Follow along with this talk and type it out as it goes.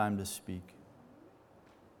Time to speak.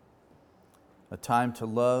 A time to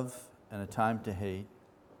love and a time to hate.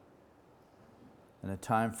 And a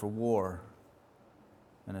time for war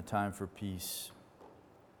and a time for peace.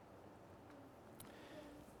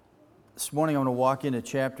 This morning I'm going to walk into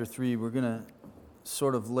chapter 3. We're going to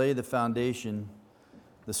sort of lay the foundation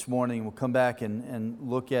this morning. We'll come back and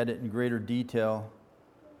look at it in greater detail.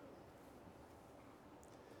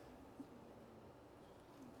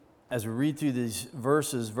 As we read through these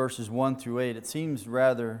verses 1 through 8, it seems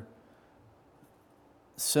rather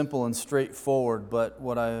simple and straightforward, but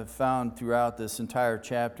what I have found throughout this entire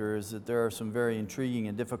chapter is that there are some very intriguing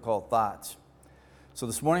and difficult thoughts. So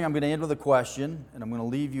this morning I'm going to end with a question, and I'm going to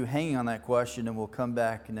leave you hanging on that question, and we'll come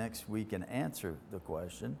back next week and answer the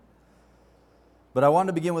question. But I want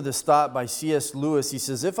to begin with this thought by C.S. Lewis. He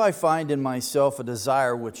says, "If I find in myself a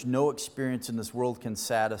desire which no experience in this world can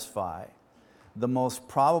satisfy, the most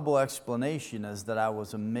probable explanation is that I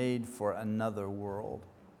was made for another world."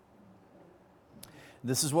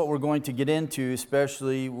 This is what we're going to get into,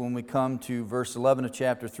 especially when we come to verse 11 of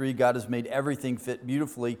chapter 3. God has made everything fit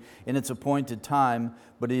beautifully in its appointed time,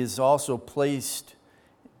 but He has also placed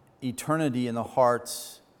eternity in the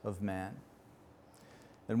hearts of man.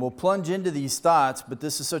 And we'll plunge into these thoughts, but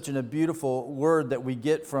this is such a beautiful word that we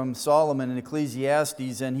get from Solomon in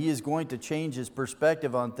Ecclesiastes, and he is going to change his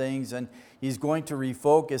perspective on things, and he's going to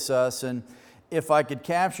refocus us. And if I could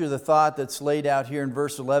capture the thought that's laid out here in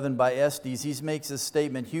verse 11 by Estes, he makes this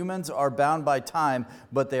statement: humans are bound by time,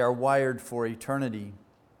 but they are wired for eternity.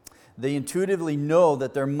 They intuitively know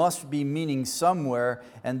that there must be meaning somewhere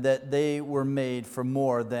and that they were made for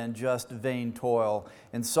more than just vain toil.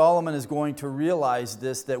 And Solomon is going to realize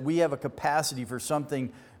this, that we have a capacity for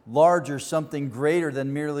something larger, something greater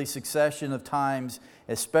than merely succession of times,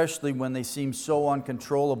 especially when they seem so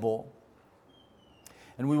uncontrollable.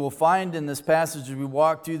 And we will find in this passage as we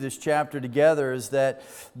walk through this chapter together is that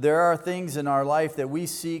there are things in our life that we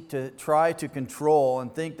seek to try to control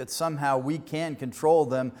and think that somehow we can control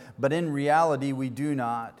them, but in reality we do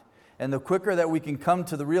not. And the quicker that we can come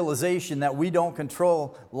to the realization that we don't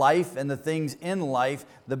control life and the things in life,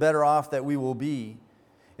 the better off that we will be.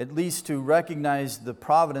 At least to recognize the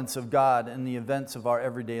providence of God in the events of our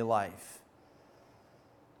everyday life.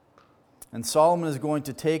 And Solomon is going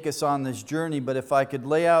to take us on this journey, but if I could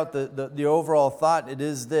lay out the overall thought, it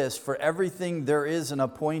is this: for everything there is an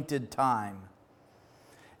appointed time.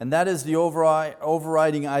 And that is the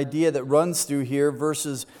overriding idea that runs through here.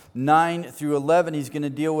 Verses 9 through 11, he's going to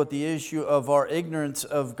deal with the issue of our ignorance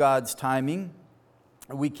of God's timing.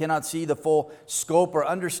 We cannot see the full scope or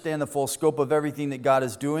understand the full scope of everything that God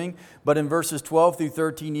is doing. But in verses 12 through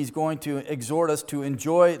 13, he's going to exhort us to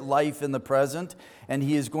enjoy life in the present. And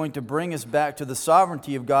he is going to bring us back to the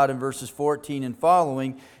sovereignty of God in verses 14 and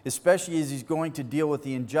following, especially as he's going to deal with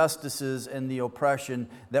the injustices and the oppression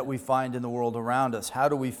that we find in the world around us. How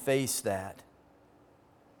do we face that?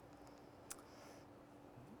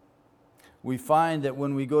 We find that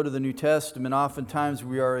when we go to the New Testament, oftentimes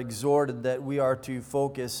we are exhorted that we are to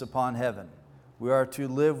focus upon heaven. We are to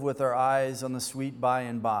live with our eyes on the sweet by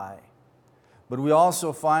and by. But we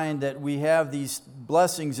also find that we have these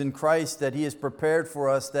blessings in Christ that He has prepared for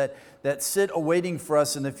us that sit awaiting for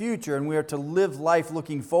us in the future, and we are to live life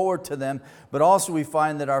looking forward to them. But also we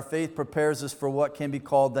find that our faith prepares us for what can be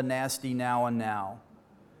called the nasty now and now.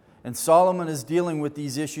 And Solomon is dealing with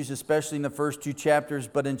these issues, especially in the first two chapters,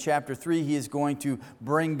 but in chapter 3 he is going to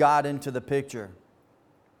bring God into the picture.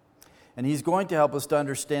 And he's going to help us to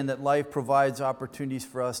understand that life provides opportunities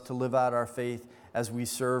for us to live out our faith as we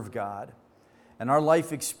serve God. And our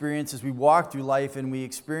life experience, as we walk through life and we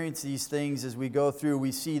experience these things as we go through,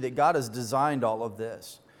 we see that God has designed all of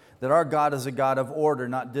this. That our God is a God of order,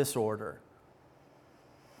 not disorder.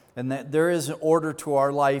 And that there is an order to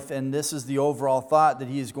our life, and this is the overall thought that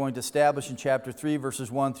he is going to establish in chapter 3,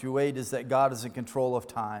 verses 1 through 8, is that God is in control of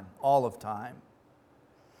time, all of time.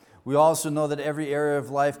 We also know that every area of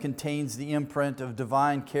life contains the imprint of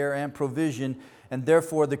divine care and provision, and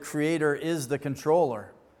therefore the Creator is the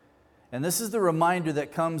controller. And this is the reminder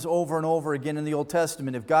that comes over and over again in the Old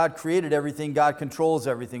Testament. If God created everything, God controls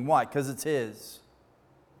everything. Why? Because it's His.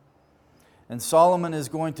 And Solomon is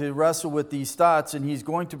going to wrestle with these thoughts, and he's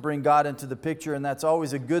going to bring God into the picture, and that's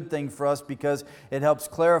always a good thing for us because it helps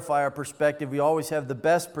clarify our perspective. We always have the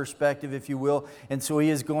best perspective, if you will, and so he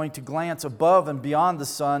is going to glance above and beyond the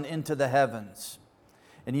sun into the heavens.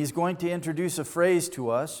 And he's going to introduce a phrase to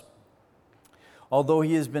us. Although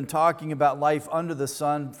he has been talking about life under the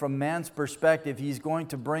sun from man's perspective, he's going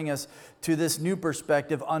to bring us to this new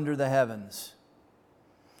perspective under the heavens.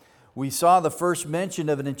 We saw the first mention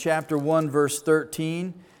of it in chapter 1, verse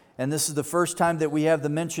 13. And this is the first time that we have the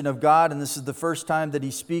mention of God, and this is the first time that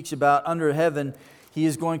he speaks about under heaven. He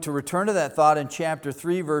is going to return to that thought in chapter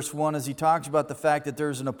 3, verse 1, as he talks about the fact that there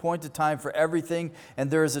is an appointed time for everything, and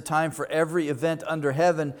there is a time for every event under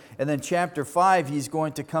heaven. And then chapter 5, he's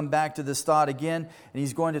going to come back to this thought again, and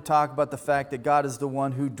he's going to talk about the fact that God is the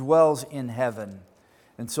one who dwells in heaven.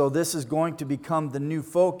 And so this is going to become the new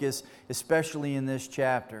focus, especially in this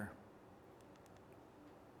chapter.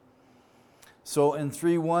 So in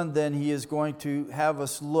 3:1, then, he is going to have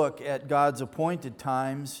us look at God's appointed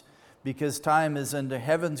times, because time is under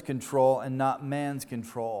heaven's control and not man's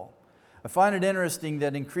control. I find it interesting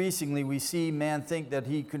that increasingly we see man think that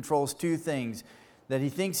he controls two things, that he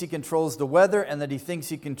thinks he controls the weather and that he thinks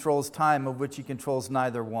he controls time, of which he controls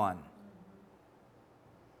neither one.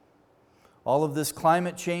 All of this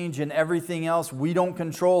climate change and everything else, we don't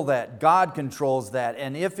control that. God controls that.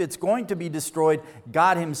 And if it's going to be destroyed,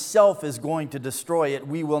 God himself is going to destroy it.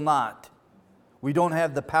 We will not. We don't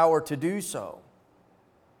have the power to do so.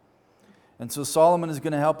 And so Solomon is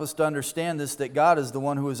going to help us to understand this, that God is the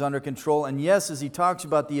one who is under control. And yes, as he talks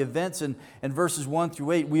about the events in verses 1 through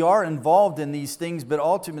 8, we are involved in these things, but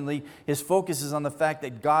ultimately his focus is on the fact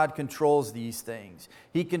that God controls these things.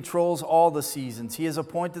 He controls all the seasons. He has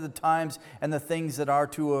appointed the times and the things that are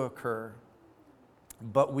to occur.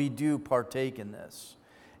 But we do partake in this.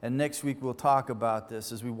 And next week we'll talk about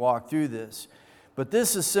this as we walk through this. But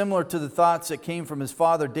this is similar to the thoughts that came from his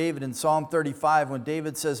father David in Psalm 35, when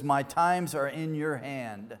David says, "My times are in your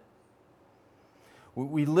hand."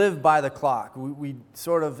 We live by the clock. We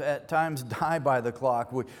sort of at times die by the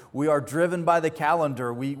clock. We are driven by the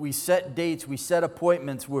calendar. We set dates. We set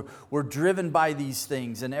appointments. We're driven by these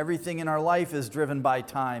things. And everything in our life is driven by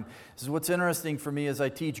time. This is what's interesting for me as I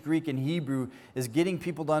teach Greek and Hebrew, is getting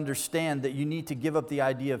people to understand that you need to give up the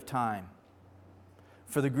idea of time.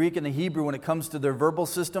 For the Greek and the Hebrew, when it comes to their verbal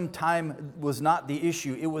system, time was not the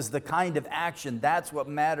issue. It was the kind of action. That's what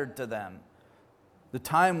mattered to them. The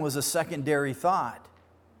time was a secondary thought.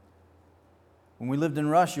 When we lived in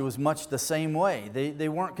Russia, it was much the same way. They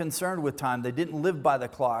weren't concerned with time. They didn't live by the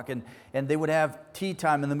clock. And they would have tea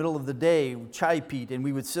time in the middle of the day, chai pit, and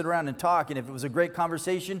we would sit around and talk. And if it was a great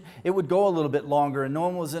conversation, it would go a little bit longer. And no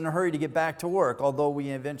one was in a hurry to get back to work, although we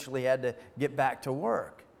eventually had to get back to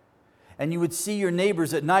work. And you would see your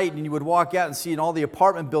neighbors at night, and you would walk out and see in all the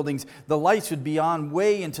apartment buildings, the lights would be on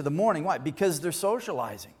way into the morning. Why? Because they're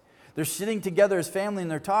socializing. They're sitting together as family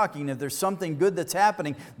and they're talking. If there's something good that's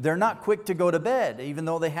happening, they're not quick to go to bed, even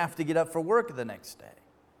though they have to get up for work the next day.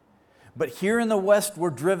 But here in the West, we're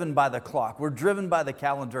driven by the clock. We're driven by the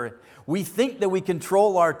calendar. We think that we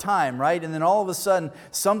control our time, right? And then all of a sudden,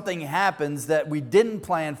 something happens that we didn't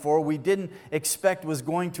plan for, we didn't expect was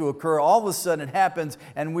going to occur. All of a sudden it happens,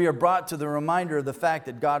 and we are brought to the reminder of the fact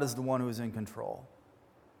that God is the one who is in control.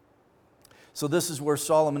 So this is where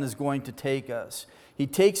Solomon is going to take us. He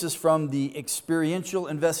takes us from the experiential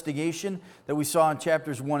investigation that we saw in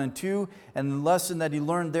chapters 1 and 2, and the lesson that he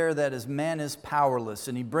learned there, that is, man is powerless.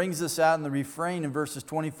 And he brings this out in the refrain in verses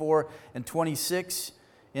 24 and 26.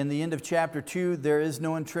 In the end of chapter 2, there is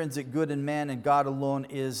no intrinsic good in man, and God alone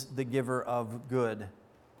is the giver of good.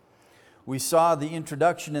 We saw the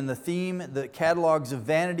introduction and the theme, the catalogs of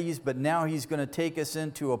vanities, but now he's going to take us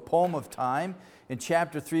into a poem of time in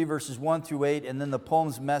chapter 3, verses 1 through 8, and then the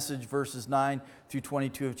poem's message, verses 9 through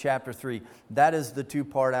 22 of chapter 3. That is the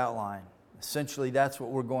two-part outline. Essentially, that's what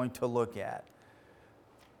we're going to look at.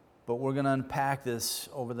 But we're going to unpack this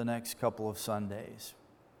over the next couple of Sundays.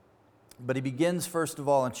 But he begins, first of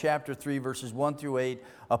all, in chapter 3, verses 1 through 8,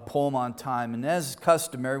 a poem on time. And as is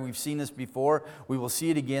customary, we've seen this before, we will see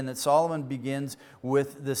it again, that Solomon begins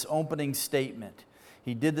with this opening statement.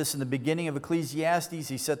 He did this in the beginning of Ecclesiastes.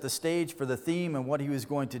 He set the stage for the theme and what he was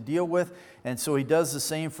going to deal with. And so he does the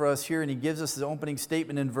same for us here, and he gives us the opening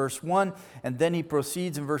statement in verse 1, and then he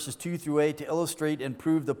proceeds in verses 2 through 8 to illustrate and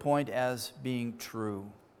prove the point as being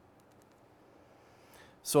true.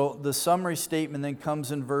 So the summary statement then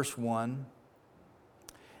comes in verse 1.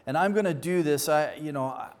 And I'm going to do this. I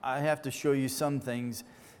have to show you some things.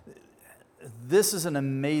 This is an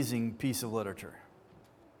amazing piece of literature.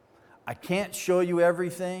 I can't show you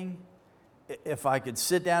everything. If I could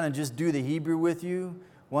sit down and just do the Hebrew with you,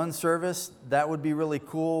 one service, that would be really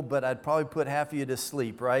cool, but I'd probably put half of you to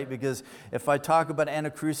sleep, right? Because if I talk about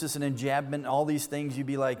anacrusis and enjambment, all these things, you'd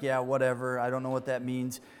be like, yeah, whatever, I don't know what that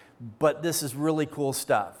means. But this is really cool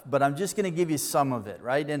stuff. But I'm just going to give you some of it,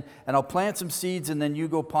 right? And I'll plant some seeds, and then you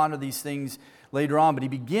go ponder these things later on. But he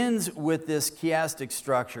begins with this chiastic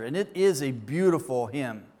structure, and it is a beautiful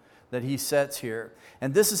hymn that he sets here.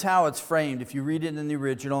 And this is how it's framed, if you read it in the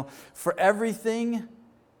original. For everything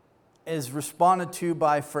is responded to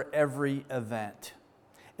by for every event.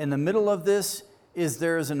 In the middle of this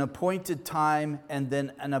there is an appointed time and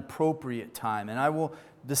then an appropriate time. And I will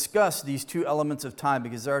discuss these two elements of time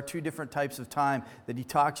because there are two different types of time that he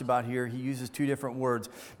talks about here. He uses two different words.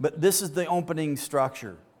 But this is the opening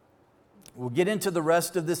structure. We'll get into the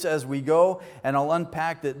rest of this as we go, and I'll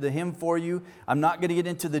unpack the hymn for you. I'm not going to get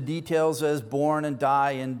into the details as born and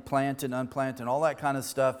die and plant and unplant and all that kind of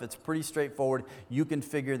stuff. It's pretty straightforward. You can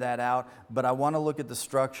figure that out, but I want to look at the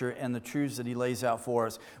structure and the truths that he lays out for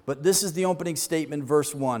us. But this is the opening statement,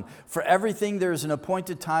 verse 1. For everything there is an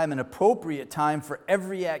appointed time, an appropriate time for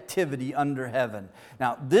every activity under heaven.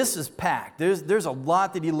 Now, this is packed. There's a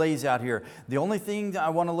lot that he lays out here. The only thing that I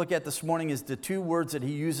want to look at this morning is the two words that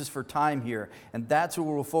he uses for time here, and that's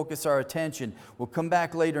where we'll focus our attention. We'll come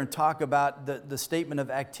back later and talk about the statement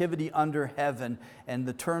of activity under heaven and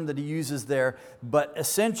the term that he uses there, but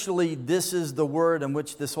essentially this is the word in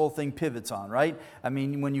which this whole thing pivots on, right? I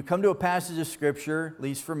mean, when you come to a passage of Scripture, at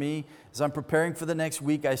least for me, as I'm preparing for the next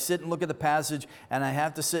week, I sit and look at the passage and I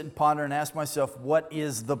have to sit and ponder and ask myself, what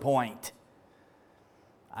is the point?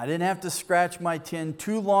 I didn't have to scratch my tin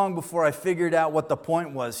too long before I figured out what the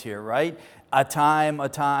point was here, right? A time, a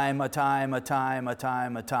time, a time, a time, a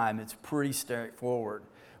time, a time. It's pretty straightforward.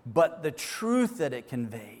 But the truth that it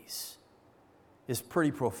conveys is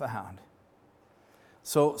pretty profound.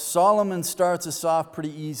 So Solomon starts us off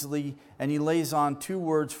pretty easily, and he lays on two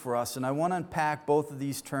words for us. And I want to unpack both of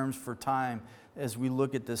these terms for time as we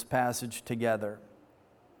look at this passage together.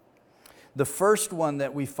 The first one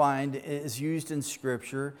that we find is used in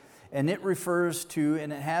Scripture, and it refers to,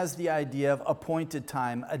 and it has the idea of appointed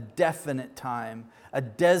time, a definite time, a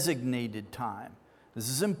designated time. This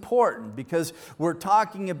is important because we're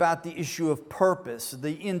talking about the issue of purpose,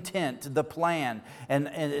 the intent, the plan, and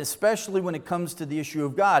especially when it comes to the issue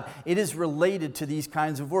of God, it is related to these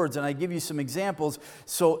kinds of words. And I give you some examples.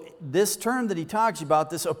 So this term that he talks about,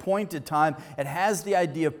 this appointed time, it has the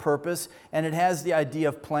idea of purpose and it has the idea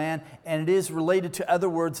of plan, and it is related to other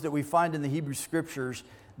words that we find in the Hebrew Scriptures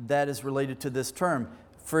that is related to this term.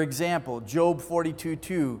 For example, Job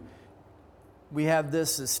 42:2. We have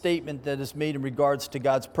this statement that is made in regards to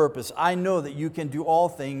God's purpose. I know that you can do all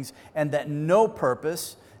things and that no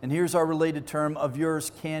purpose, and here's our related term, of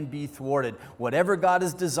yours can be thwarted. Whatever God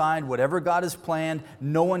has designed, whatever God has planned,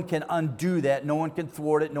 no one can undo that, no one can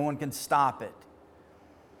thwart it, no one can stop it.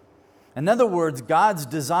 In other words, God's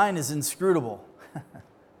design is inscrutable.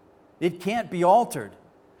 It can't be altered.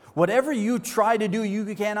 Whatever you try to do,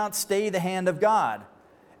 you cannot stay the hand of God.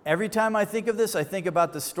 Every time I think of this, I think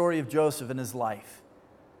about the story of Joseph and his life.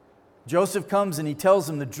 Joseph comes and he tells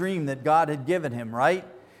them the dream that God had given him, right?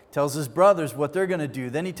 Tells his brothers what they're going to do.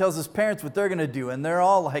 Then he tells his parents what they're going to do. And they're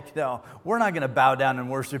all like, no, we're not going to bow down and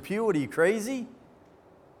worship you. What are you, crazy?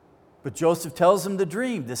 But Joseph tells them the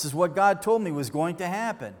dream. This is what God told me was going to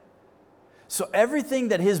happen. So everything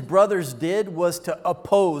that his brothers did was to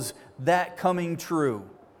oppose that coming true.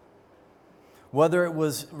 Whether it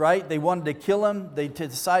was, right, they wanted to kill him, they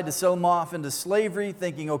decide to sell him off into slavery,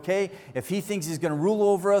 thinking, okay, if he thinks he's going to rule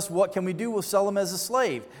over us, what can we do? We'll sell him as a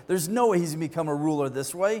slave. There's no way he's going to become a ruler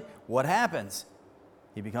this way. What happens?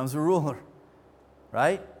 He becomes a ruler,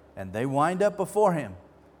 right? And they wind up before him,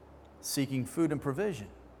 seeking food and provision.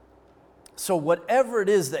 So whatever it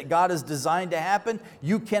is that God has designed to happen,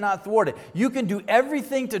 you cannot thwart it. You can do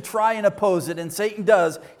everything to try and oppose it, and Satan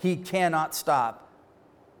does. He cannot stop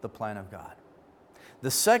the plan of God. The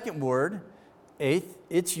second word, eighth,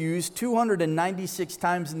 it's used 296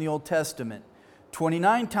 times in the Old Testament,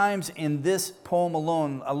 29 times in this poem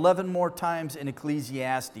alone, 11 more times in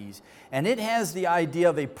Ecclesiastes. And it has the idea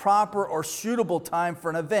of a proper or suitable time for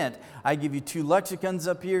an event. I give you two lexicons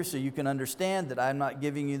up here so you can understand that I'm not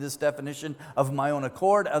giving you this definition of my own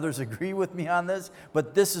accord. Others agree with me on this,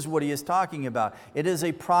 but this is what he is talking about. It is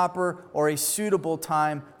a proper or a suitable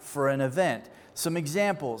time for an event. Some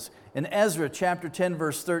examples. In Ezra chapter 10,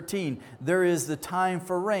 verse 13, there is the time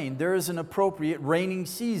for rain. There is an appropriate raining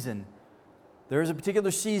season. There is a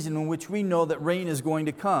particular season in which we know that rain is going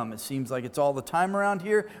to come. It seems like it's all the time around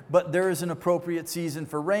here, but there is an appropriate season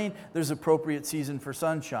for rain. There's an appropriate season for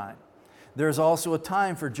sunshine. There's also a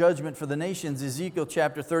time for judgment for the nations, Ezekiel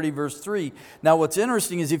chapter 30, verse 3. Now what's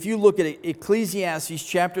interesting is if you look at Ecclesiastes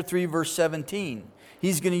chapter 3, verse 17,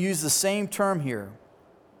 he's going to use the same term here.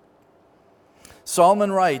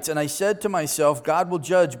 Solomon writes, and I said to myself, God will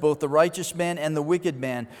judge both the righteous man and the wicked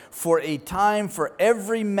man, for a time for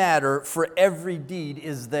every matter, for every deed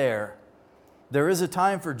is there. There is a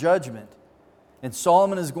time for judgment. And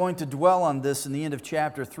Solomon is going to dwell on this in the end of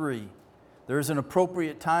chapter 3. There is an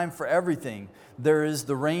appropriate time for everything. There is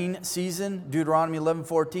the rain season, Deuteronomy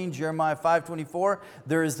 11:14, Jeremiah 5:24.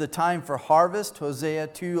 There is the time for harvest, Hosea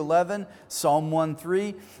 2:11, Psalm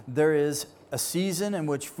 1:3. There is a season in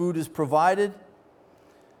which food is provided.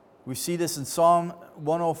 We see this in Psalm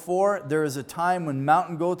 104. There is a time when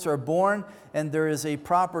mountain goats are born, and there is a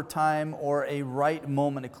proper time or a right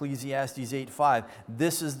moment, Ecclesiastes 8:5.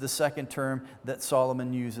 This is the second term that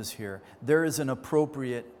Solomon uses here. There is an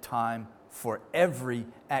appropriate time for every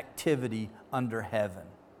activity under heaven.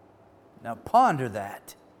 Now ponder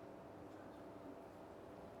that.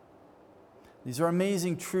 These are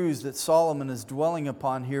amazing truths that Solomon is dwelling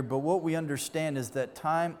upon here, but what we understand is that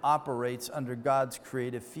time operates under God's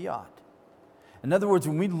creative fiat. In other words,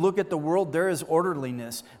 when we look at the world, there is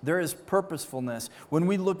orderliness, there is purposefulness. When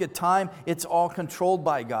we look at time, it's all controlled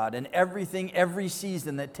by God, and everything, every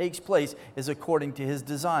season that takes place is according to His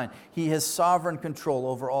design. He has sovereign control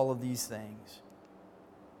over all of these things.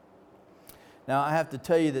 Now, I have to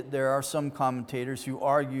tell you that there are some commentators who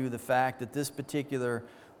argue the fact that this particular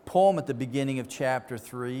poem at the beginning of chapter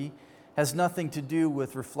 3 has nothing to do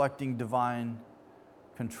with reflecting divine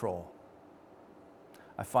control.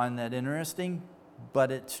 I find that interesting,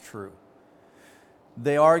 but it's true.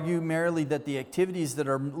 They argue merely that the activities that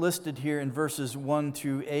are listed here in verses 1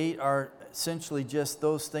 to 8 are essentially just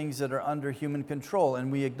those things that are under human control.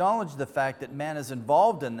 And we acknowledge the fact that man is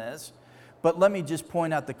involved in this, but let me just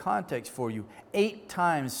point out the context for you. 8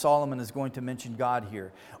 times Solomon is going to mention God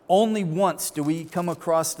here. Only once do we come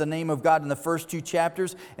across the name of God in the first 2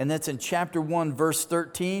 chapters, and that's in chapter 1, verse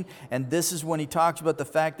 13. And this is when he talks about the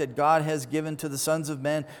fact that God has given to the sons of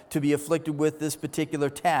men to be afflicted with this particular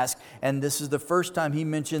task. And this is the first time he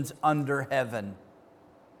mentions under heaven.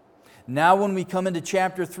 Now when we come into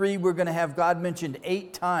chapter 3, we're going to have God mentioned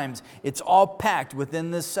 8 times. It's all packed within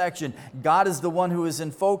this section. God is the one who is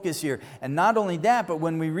in focus here. And not only that, but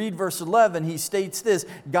when we read verse 11, he states this: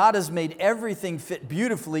 God has made everything fit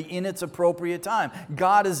beautifully in its appropriate time.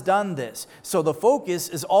 God has done this. So the focus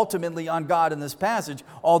is ultimately on God in this passage,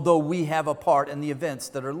 although we have a part in the events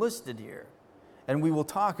that are listed here. And we will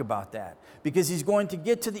talk about that, because he's going to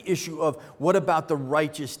get to the issue of what about the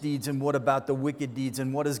righteous deeds and what about the wicked deeds,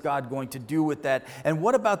 and what is God going to do with that, and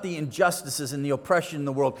what about the injustices and the oppression in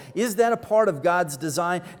the world. Is that a part of God's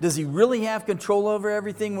design? Does he really have control over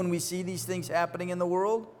everything when we see these things happening in the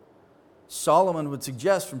world? Solomon would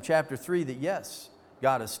suggest from chapter 3 that yes,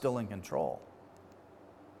 God is still in control.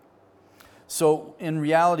 So in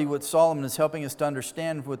reality, what Solomon is helping us to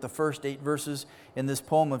understand with the first 8 verses in this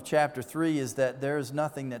poem of chapter 3 is that there is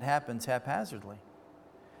nothing that happens haphazardly.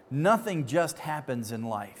 Nothing just happens in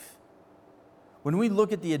life. When we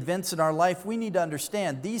look at the events in our life, we need to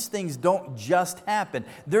understand these things don't just happen.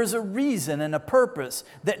 There's a reason and a purpose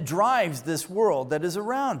that drives this world that is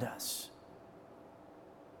around us.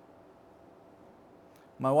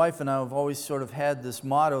 My wife and I have always sort of had this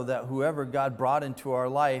motto that whoever God brought into our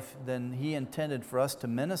life, then he intended for us to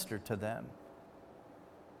minister to them.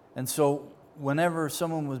 And so whenever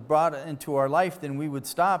someone was brought into our life, then we would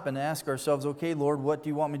stop and ask ourselves, okay, Lord, what do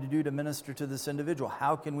you want me to do to minister to this individual?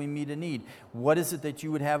 How can we meet a need? What is it that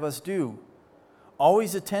you would have us do?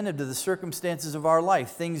 Always attentive to the circumstances of our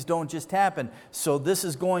life. Things don't just happen. So this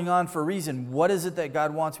is going on for a reason. What is it that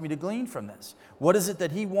God wants me to glean from this? What is it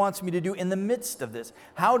that he wants me to do in the midst of this?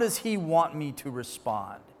 How does he want me to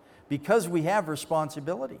respond? Because we have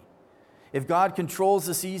responsibility. If God controls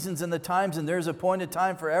the seasons and the times, and there's a appointed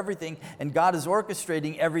time for everything, and God is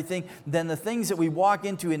orchestrating everything, then the things that we walk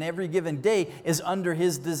into in every given day is under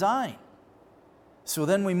his design. So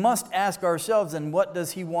then we must ask ourselves, and what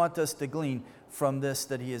does he want us to glean from this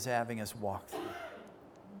that he is having us walk through?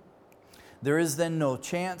 There is then no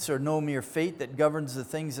chance or no mere fate that governs the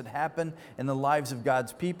things that happen in the lives of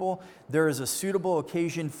God's people. There is a suitable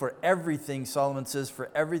occasion for everything, Solomon says, for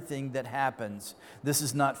everything that happens. This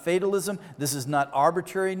is not fatalism. This is not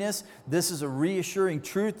arbitrariness. This is a reassuring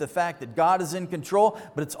truth, the fact that God is in control,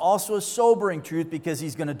 but it's also a sobering truth, because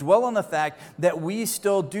he's going to dwell on the fact that we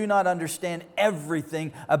still do not understand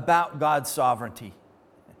everything about God's sovereignty.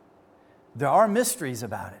 There are mysteries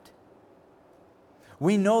about it.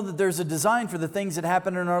 We know that there's a design for the things that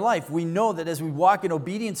happen in our life. We know that as we walk in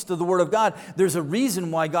obedience to the Word of God, there's a reason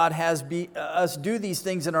why God has us do these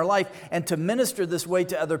things in our life, and to minister this way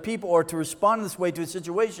to other people or to respond this way to a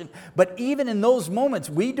situation. But even in those moments,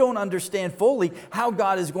 we don't understand fully how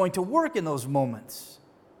God is going to work in those moments.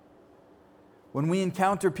 When we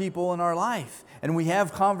encounter people in our life and we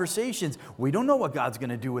have conversations, we don't know what God's going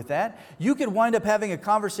to do with that. You could wind up having a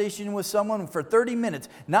conversation with someone for 30 minutes,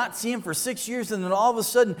 not see him for 6 years, and then all of a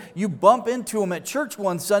sudden you bump into him at church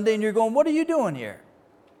one Sunday and you're going, what are you doing here?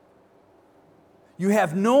 You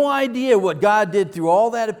have no idea what God did through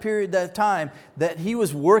all that time that He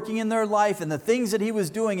was working in their life and the things that He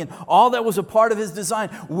was doing and all that was a part of His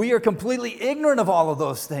design. We are completely ignorant of all of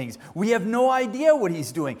those things. We have no idea what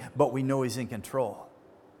He's doing, but we know He's in control.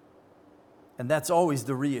 And that's always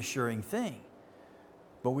the reassuring thing.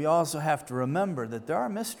 But we also have to remember that there are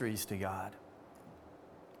mysteries to God.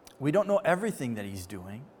 We don't know everything that He's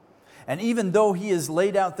doing. And even though He has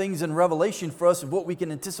laid out things in Revelation for us of what we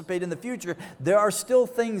can anticipate in the future, there are still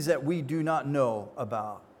things that we do not know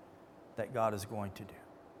about that God is going to do.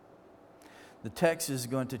 The text is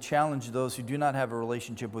going to challenge those who do not have a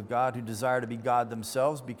relationship with God, who desire to be God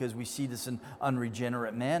themselves, because we see this in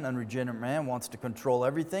unregenerate man. Unregenerate man wants to control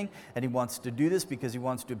everything, and he wants to do this because he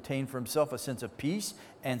wants to obtain for himself a sense of peace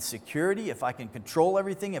and security. If I can control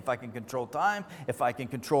everything, if I can control time, if I can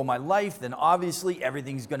control my life, then obviously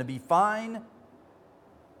everything's going to be fine.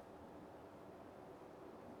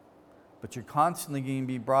 But you're constantly going to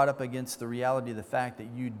be brought up against the reality of the fact that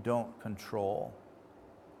you don't control.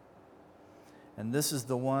 And this is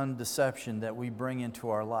the one deception that we bring into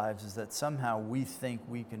our lives, is that somehow we think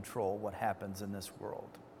we control what happens in this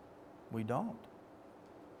world. We don't.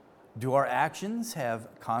 Do our actions have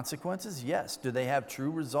consequences? Yes. Do they have true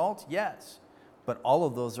results? Yes. But all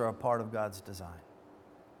of those are a part of God's design.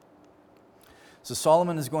 So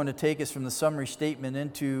Solomon is going to take us from the summary statement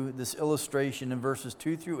into this illustration in verses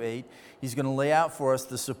 2 through 8. He's going to lay out for us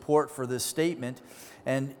the support for this statement.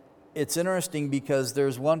 And it's interesting because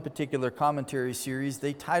there's one particular commentary series.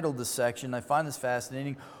 They titled this section, I find this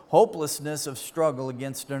fascinating, Hopelessness of Struggle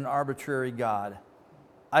Against an Arbitrary God.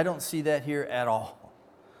 I don't see that here at all.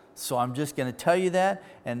 So I'm just going to tell you that,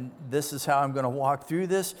 and this is how I'm going to walk through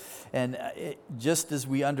this. And just as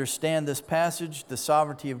we understand this passage, the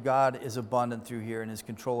sovereignty of God is abundant through here and His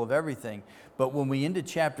control of everything. But when we ended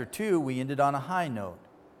chapter 2, we ended on a high note.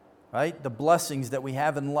 Right? The blessings that we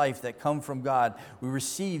have in life that come from God, we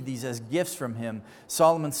receive these as gifts from Him.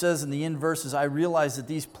 Solomon says in the end verses, I realize that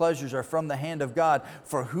these pleasures are from the hand of God,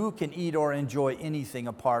 for who can eat or enjoy anything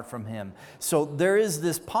apart from Him? So there is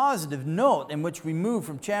this positive note in which we move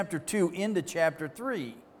from chapter 2 into chapter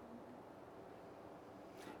 3.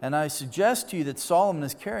 And I suggest to you that Solomon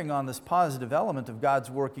is carrying on this positive element of God's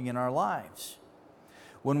working in our lives.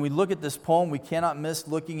 When we look at this poem, we cannot miss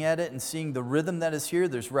looking at it and seeing the rhythm that is here.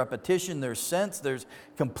 There's repetition, there's sense, there's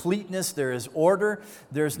completeness, there is order.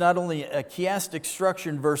 There's not only a chiastic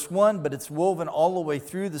structure in verse 1, but it's woven all the way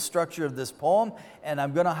through the structure of this poem. And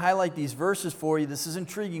I'm going to highlight these verses for you. This is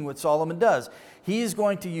intriguing what Solomon does. He is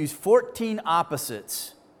going to use 14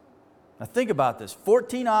 opposites. Now think about this,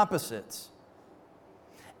 14 opposites.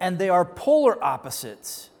 And they are polar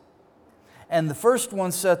opposites. And the first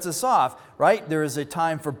one sets us off, right? There is a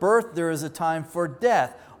time for birth, there is a time for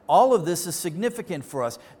death. All of this is significant for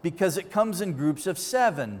us because it comes in groups of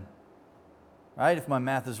 7. Right? If my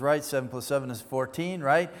math is right, 7 plus 7 is 14,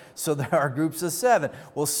 right? So there are groups of 7.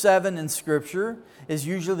 Well, 7 in Scripture is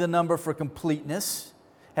usually the number for completeness,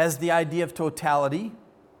 has the idea of totality.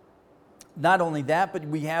 Not only that, but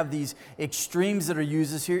we have these extremes that he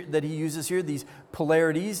uses here, these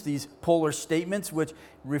polarities, these polar statements, which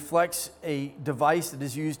reflects a device that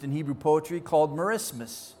is used in Hebrew poetry called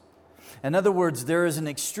merismus. In other words, there is an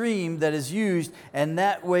extreme that is used, and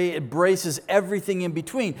that way it braces everything in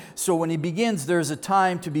between. So when he begins, there's a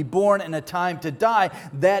time to be born and a time to die.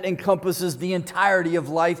 That encompasses the entirety of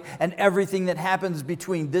life and everything that happens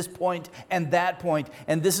between this point and that point.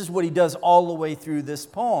 And this is what he does all the way through this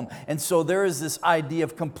poem. And so there is this idea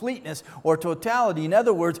of completeness or totality. In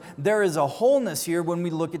other words, there is a wholeness here when we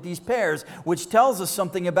look at these pairs, which tells us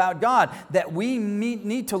something about God, that we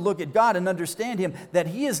need to look at God and understand Him, that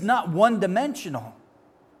He is not one-dimensional.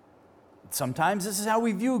 Sometimes this is how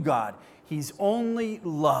we view God. He's only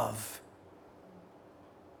love.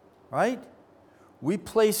 Right? We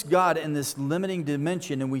place God in this limiting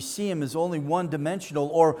dimension and we see Him as only one-dimensional,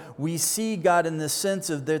 or we see God in the sense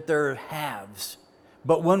of that there are halves.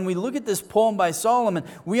 But when we look at this poem by Solomon,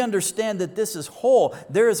 we understand that this is whole.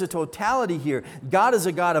 There is a totality here. God is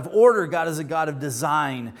a God of order. God is a God of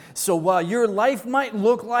design. So while your life might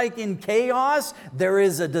look like in chaos, there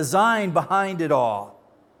is a design behind it all.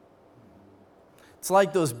 It's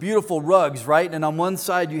like those beautiful rugs, right? And on one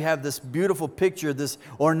side you have this beautiful picture, this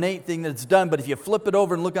ornate thing that's done. But if you flip it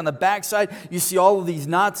over and look on the back side, you see all of these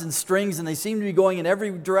knots and strings, and they seem to be going in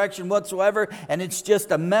every direction whatsoever. And it's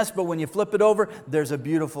just a mess. But when you flip it over, there's a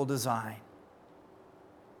beautiful design.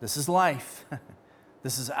 This is life.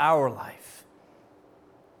 This is our life.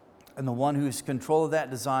 And the one who's in control of that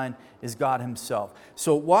design is God himself.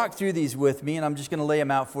 So walk through these with me, and I'm just going to lay them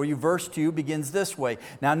out for you. Verse 2 begins this way.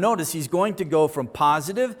 Now notice he's going to go from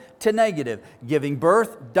positive to negative, giving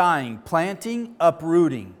birth, dying, planting,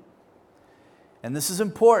 uprooting. And this is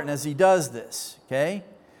important as he does this, okay?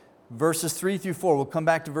 Verses 3 through 4. We'll come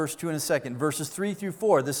back to verse 2 in a second. Verses 3 through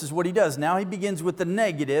 4, this is what he does. Now he begins with the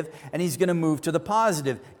negative, and he's going to move to the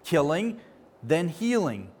positive. Killing, then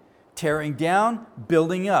healing. Tearing down,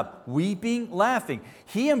 building up. Weeping, laughing.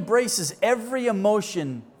 He embraces every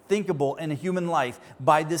emotion thinkable in a human life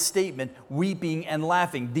by this statement, weeping and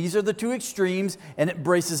laughing. These are the two extremes, and it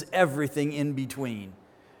embraces everything in between.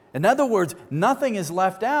 In other words, nothing is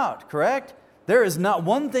left out, correct? There is not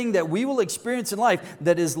one thing that we will experience in life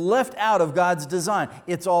that is left out of God's design.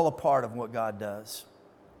 It's all a part of what God does.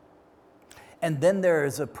 And then there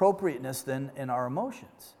is appropriateness then in our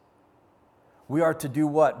emotions. We are to do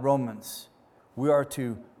what, Romans? We are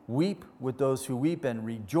to weep with those who weep and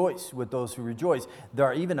rejoice with those who rejoice. There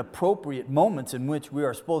are even appropriate moments in which we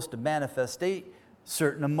are supposed to manifestate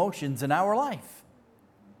certain emotions in our life.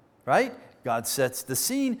 Right? God sets the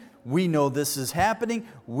scene. We know this is happening.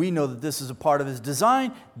 We know that this is a part of his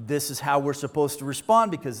design. This is how we're supposed to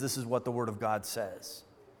respond because this is what the Word of God says.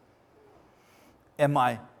 Am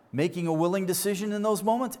I making a willing decision in those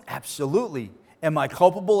moments? Absolutely. Am I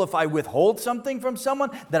culpable if I withhold something from someone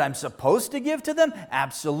that I'm supposed to give to them?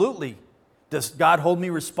 Absolutely. Does God hold me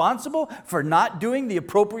responsible for not doing the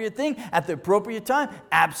appropriate thing at the appropriate time?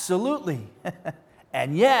 Absolutely.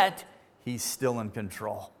 And yet, he's still in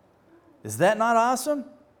control. Is that not awesome?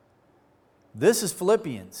 This is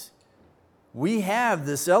Philippians. We have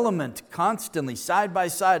this element constantly side by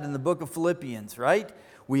side in the book of Philippians, right?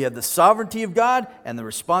 We have the sovereignty of God and the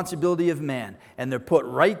responsibility of man. And they're put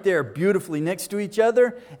right there beautifully next to each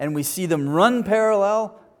other. And we see them run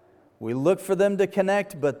parallel. We look for them to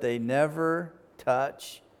connect, but they never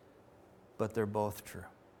touch. But they're both true.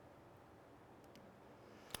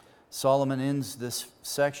 Solomon ends this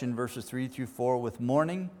section, verses 3 through 4, with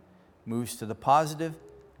mourning. Moves to the positive,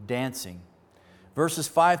 dancing. Verses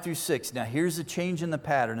 5 through 6. Now here's a change in the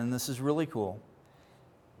pattern, and this is really cool.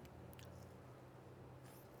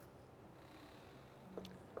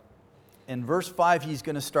 In verse 5, he's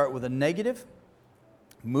going to start with a negative,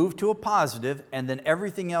 move to a positive, and then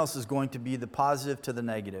everything else is going to be the positive to the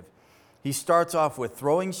negative. He starts off with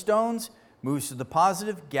throwing stones, moves to the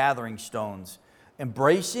positive, gathering stones.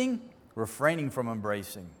 Embracing, refraining from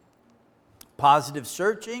embracing. Positive,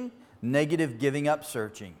 searching, negative, giving up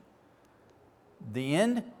searching. The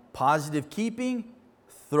end, positive, keeping,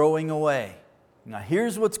 throwing away. Now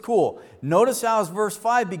here's what's cool. Notice how verse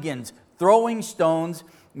 5 begins, throwing stones.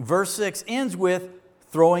 Verse 6 ends with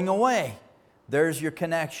throwing away. There's your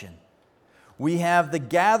connection. We have the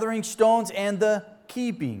gathering stones and the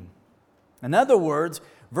keeping. In other words,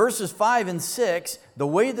 verses 5 and 6, the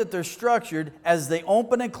way that they're structured, as they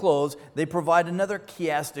open and close, they provide another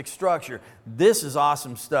chiastic structure. This is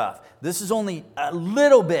awesome stuff. This is only a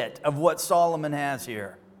little bit of what Solomon has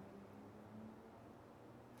here.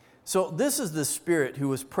 So this is the Spirit who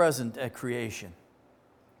was present at creation.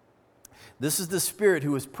 This is the Spirit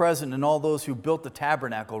who was present in all those who built the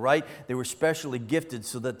tabernacle, right? They were specially gifted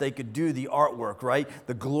so that they could do the artwork, right?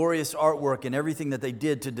 The glorious artwork and everything that they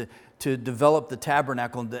did to develop the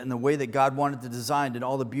tabernacle and the way that God wanted to design and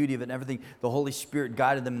all the beauty of it and everything. The Holy Spirit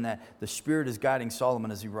guided them in that. The Spirit is guiding Solomon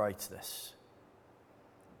as he writes this.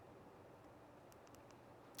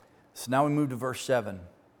 So now we move to verse 7.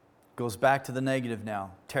 Goes back to the negative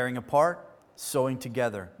now. Tearing apart, sewing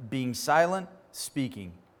together. Being silent,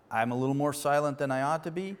 speaking. I'm a little more silent than I ought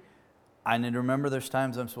to be. I need to remember there's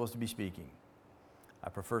times I'm supposed to be speaking. I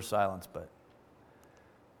prefer silence, but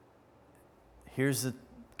here's the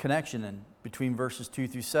connection in between verses 2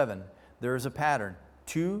 through 7. There is a pattern.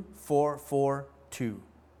 2, 4, 4, 2.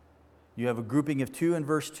 You have a grouping of 2 in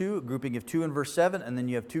verse 2, a grouping of 2 in verse 7, and then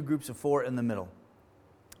you have 2 groups of 4 in the middle.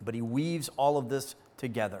 But he weaves all of this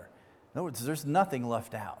together. In other words, there's nothing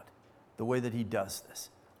left out the way that he does this.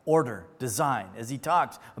 Order, design, as he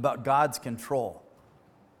talks about God's control.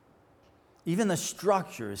 Even the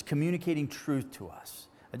structure is communicating truth to us.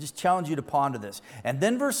 I just challenge you to ponder this. And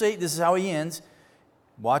then verse 8, this is how he ends.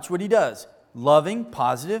 Watch what he does. Loving,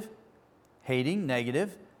 positive. Hating,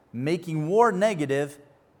 negative. Making war, negative.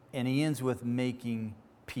 And he ends with making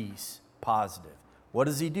peace, positive. What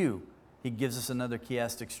does he do? He gives us another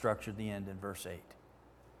chiastic structure at the end in verse 8.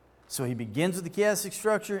 So he begins with the chiastic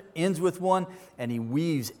structure, ends with one, and he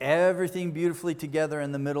weaves everything beautifully together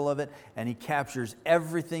in the middle of it, and he captures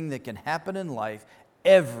everything that can happen in life.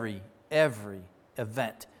 Every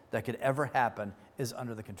event that could ever happen is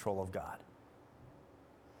under the control of God.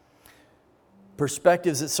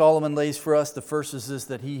 perspectives that Solomon lays for us, the first is this,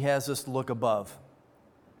 that he has us look above.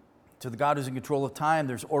 To the God who's in control of time,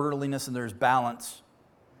 there's orderliness and there's balance.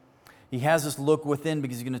 He has us look within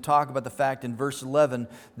because he's going to talk about the fact in verse 11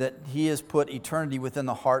 that he has put eternity within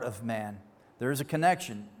the heart of man. There is a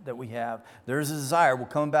connection that we have. There is a desire. We'll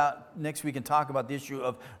come about next week and talk about the issue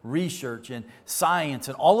of research and science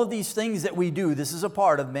and all of these things that we do. This is a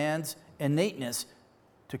part of man's innateness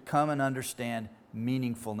to come and understand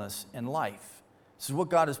meaningfulness in life. This is what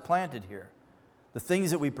God has planted here. The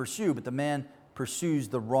things that we pursue, but the man pursues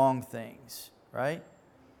the wrong things, right?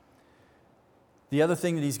 The other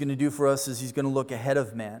thing that he's going to do for us is he's going to look ahead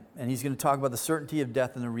of man. And he's going to talk about the certainty of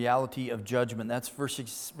death and the reality of judgment. That's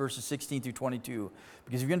verses 16 through 22.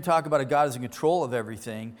 Because if you're going to talk about a God who's in control of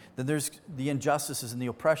everything, then there's the injustices and the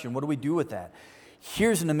oppression. What do we do with that?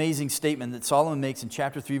 Here's an amazing statement that Solomon makes in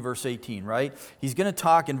chapter 3, verse 18, right? He's going to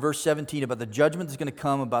talk in verse 17 about the judgment that's going to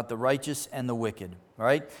come about the righteous and the wicked,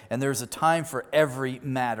 right? And there's a time for every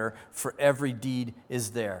matter, for every deed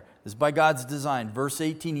is there. This is by God's design. Verse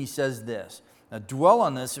 18, he says this. Now, dwell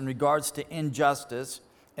on this in regards to injustice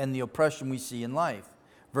and the oppression we see in life.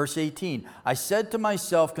 Verse 18, I said to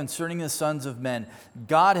myself concerning the sons of men,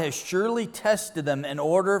 God has surely tested them in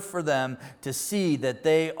order for them to see that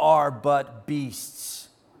they are but beasts.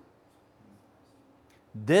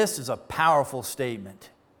 This is a powerful statement.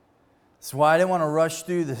 That's why I didn't want to rush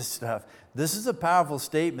through this stuff. This is a powerful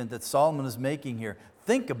statement that Solomon is making here.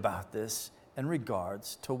 Think about this in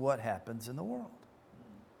regards to what happens in the world.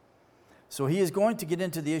 So he is going to get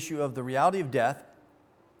into the issue of the reality of death.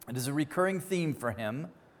 It is a recurring theme for him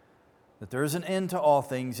that there is an end to all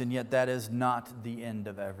things, and yet that is not the end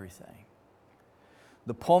of everything.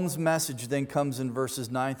 The poem's message then comes in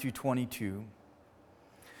verses 9 through 22.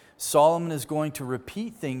 Solomon is going to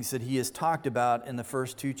repeat things that he has talked about in the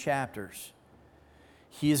first two chapters.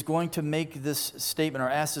 He is going to make this statement or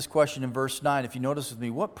ask this question in verse 9. If you notice with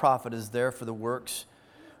me, what profit is there for the works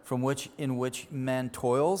in which man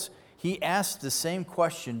toils? He asked the same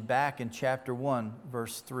question back in chapter 1,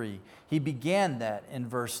 verse 3. He began that in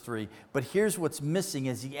verse 3. But here's what's missing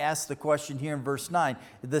as he asks the question here in verse 9,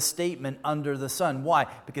 the statement under the sun. Why?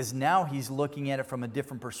 Because now he's looking at it from a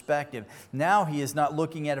different perspective. Now he is not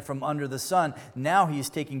looking at it from under the sun. Now he is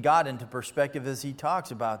taking God into perspective as he talks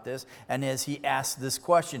about this and as he asks this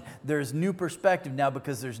question. There's new perspective now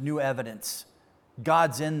because there's new evidence.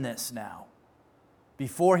 God's in this now.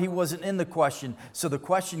 Before he wasn't in the question, so the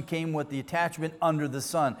question came with the attachment under the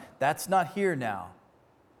sun. That's not here now.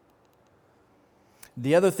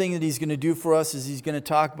 The other thing that he's going to do for us is he's going to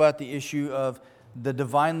talk about the issue of the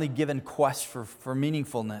divinely given quest for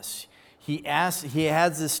meaningfulness. He has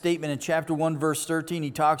this statement in chapter 1, verse 13. He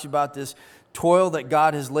talks about this toil that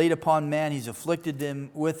God has laid upon man. He's afflicted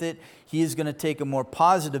him with it. He is going to take a more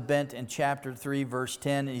positive bent in chapter 3, verse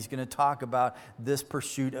 10, and he's going to talk about this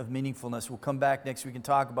pursuit of meaningfulness. We'll come back next week and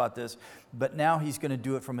talk about this, but now he's going to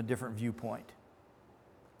do it from a different viewpoint.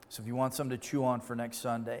 So if you want something to chew on for next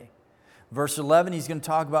Sunday. Verse 11, he's going to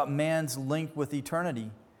talk about man's link with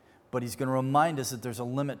eternity, but he's going to remind us that there's a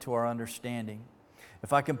limit to our understanding.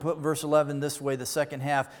 If I can put verse 11 this way, the second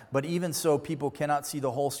half, but even so, people cannot see the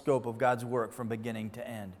whole scope of God's work from beginning to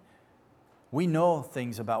end. We know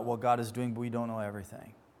things about what God is doing, but we don't know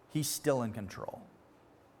everything. He's still in control.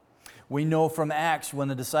 We know from Acts when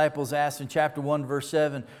the disciples asked in chapter 1, verse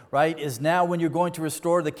 7, right, is now when you're going to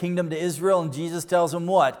restore the kingdom to Israel? And Jesus tells them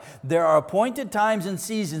what? There are appointed times and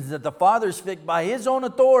seasons that the Father's fixed by His own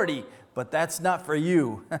authority, but that's not for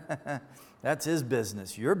you. That's His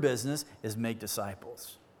business. Your business is make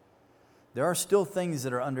disciples. There are still things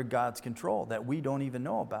that are under God's control that we don't even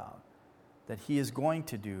know about, that He is going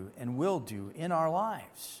to do and will do in our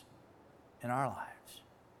lives. In our lives.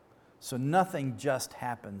 So nothing just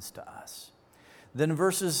happens to us. Then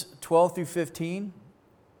verses 12 through 15,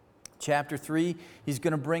 chapter 3, he's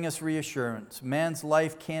going to bring us reassurance. Man's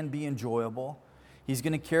life can be enjoyable. He's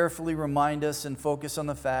going to carefully remind us and focus on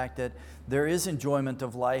the fact that there is enjoyment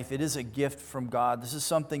of life. It is a gift from God. This is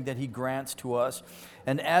something that He grants to us.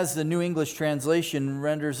 And as the New English Translation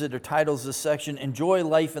renders it or titles this section, Enjoy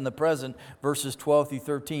Life in the Present, verses 12 through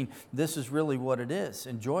 13, this is really what it is.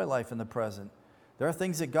 Enjoy life in the present. There are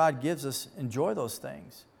things that God gives us. Enjoy those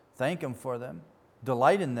things. Thank Him for them.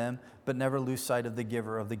 Delight in them, but never lose sight of the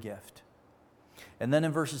giver of the gift. And then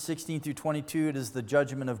in verses 16 through 22, it is the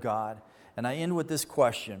judgment of God. And I end with this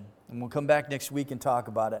question, and we'll come back next week and talk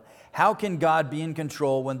about it. How can God be in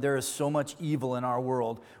control when there is so much evil in our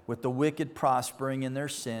world, with the wicked prospering in their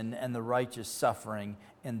sin and the righteous suffering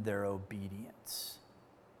in their obedience?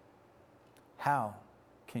 How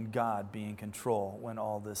can God be in control when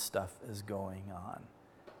all this stuff is going on?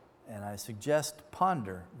 And I suggest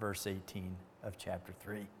ponder verse 18 of chapter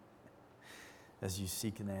 3 as you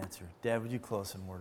seek an answer. Dad, would you close in word?